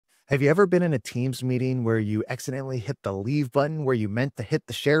Have you ever been in a Teams meeting where you accidentally hit the leave button where you meant to hit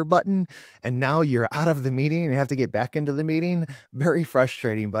the share button, and now you're out of the meeting and you have to get back into the meeting? Very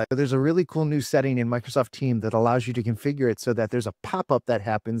frustrating, but there's a really cool new setting in Microsoft Teams that allows you to configure it so that there's a pop-up that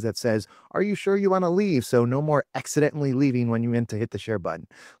happens that says, "Are you sure you want to leave?" So no more accidentally leaving when you meant to hit the share button.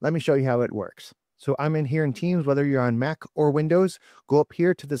 Let me show you how it works. So I'm in here in Teams, whether you're on Mac or Windows, go up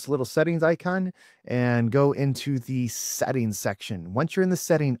here to this little settings icon and go into the settings section. Once you're in the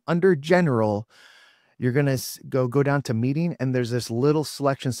setting under general, you're going to go down to meeting, and there's this little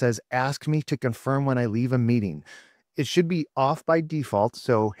selection says ask me to confirm when I leave a meeting. It should be off by default.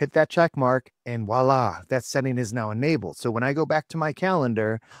 So hit that check mark and voila, that setting is now enabled. So when I go back to my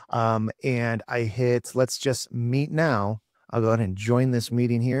calendar and I hit, let's just meet now, I'll go ahead and join this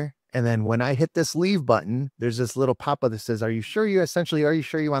meeting here. And then when I hit this leave button, there's this little pop-up that says, are you sure you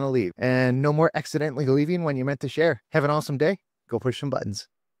want to leave? And no more accidentally leaving when you meant to share. Have an awesome day. Go push some buttons.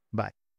 Bye.